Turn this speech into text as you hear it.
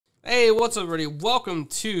Hey, what's up, everybody? Welcome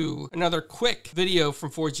to another quick video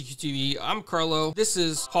from 4GQ TV. I'm Carlo. This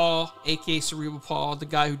is Paul, aka Cerebral Paul, the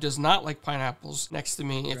guy who does not like pineapples next to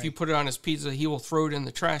me. Right. If you put it on his pizza, he will throw it in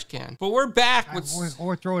the trash can. But we're back with...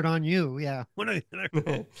 Or throw it on you, yeah. But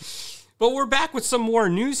we're back with some more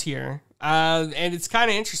news here. And it's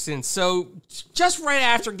kind of interesting. So, just right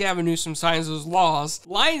after Gavin Newsom signs those laws,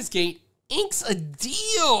 Lionsgate inks a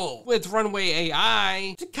deal with Runway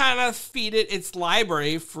AI to kind of feed it its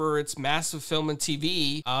library for its massive film and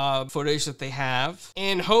TV footage that they have,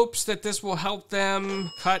 in hopes that this will help them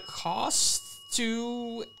cut costs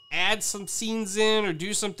to add some scenes in or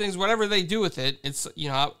do some things, whatever they do with it. It's, you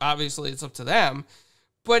know, obviously it's up to them.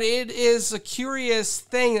 But it is a curious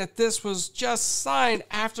thing that this was just signed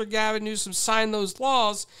after Gavin Newsom signed those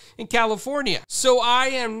laws in California. So I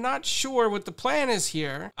am not sure what the plan is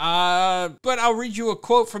here, but I'll read you a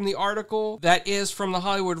quote from the article that is from The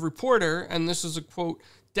Hollywood Reporter, and this is a quote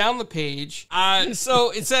down the page.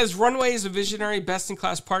 So it says, Runway is a visionary,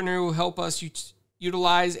 best-in-class partner who will help us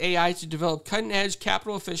utilize AI to develop cutting-edge,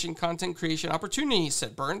 capital-efficient content creation opportunities,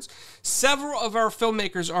 said Burns. Several of our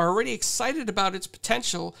filmmakers are already excited about its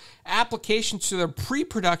potential application to their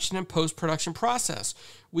pre-production and post-production process.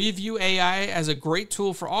 We view AI as a great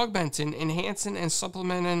tool for augmenting, enhancing, and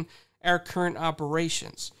supplementing our current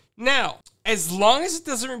operations. Now, as long as it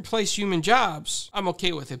doesn't replace human jobs, I'm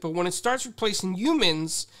okay with it. But when it starts replacing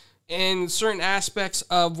humans in certain aspects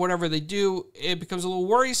of whatever they do, it becomes a little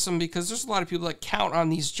worrisome because there's a lot of people that count on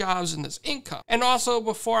these jobs and this income. And also,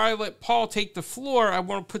 before I let Paul take the floor, I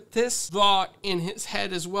want to put this thought in his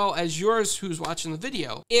head as well as yours who's watching the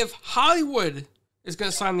video. If Hollywood is going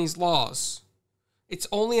to sign these laws, it's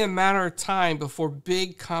only a matter of time before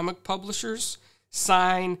big comic publishers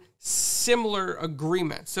sign similar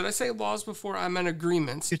agreements. Did I say laws before? I meant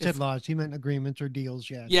agreements. You said laws. You meant agreements or deals,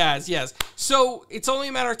 yes. Yes. So it's only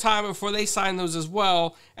a matter of time before they sign those as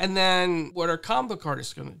well. And then what are comic book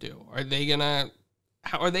artists going to do?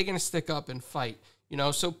 How are they going to stick up and fight? You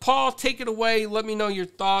know, so Paul, take it away. Let me know your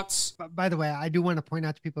thoughts. By the way, I do want to point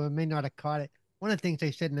out to people who may not have caught it. One of the things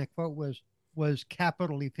they said in that quote was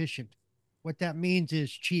capital efficient. What that means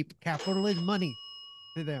is cheap. Capital is money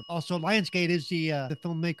to them. Also, Lionsgate is the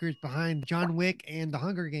filmmakers behind John Wick and the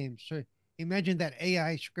Hunger Games. So imagine that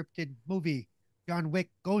AI scripted movie, John Wick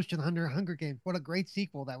goes to the Hunger Games. What a great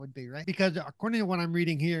sequel that would be, right? Because according to what I'm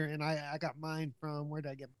reading here, and I got mine from, where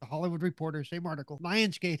did I get it? The Hollywood Reporter, same article.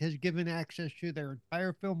 Lionsgate has given access to their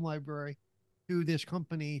entire film library to this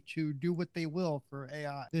company to do what they will for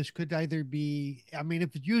AI. This could either be, I mean,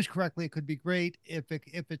 if it's used correctly, it could be great. If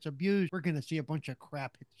it's abused, we're going to see a bunch of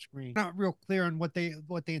crap hit the screen. Not real clear on what they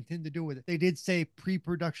intend to do with it. They did say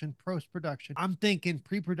pre-production, post-production. I'm thinking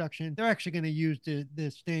pre-production, they're actually going to use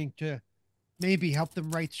this thing to maybe help them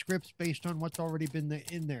write scripts based on what's already been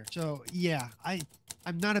in there. So yeah,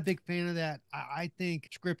 I'm not a big fan of that. I think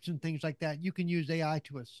scripts and things like that, you can use AI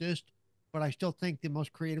to assist, but I still think the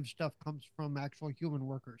most creative stuff comes from actual human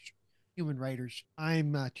workers, human writers.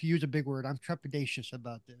 I'm, to use a big word, I'm trepidatious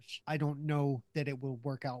about this. I don't know that it will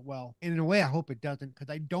work out well. And in a way, I hope it doesn't, because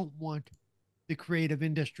I don't want the creative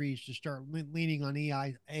industries to start leaning on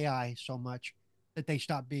AI so much that they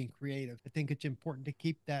stop being creative. I think it's important to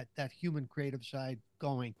keep that human creative side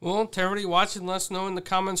going. Well, to everybody watching, let us know in the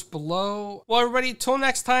comments below. Well, everybody, till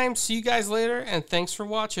next time, see you guys later, and thanks for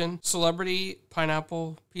watching. Celebrity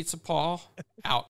Pineapple Pizza Paul, out.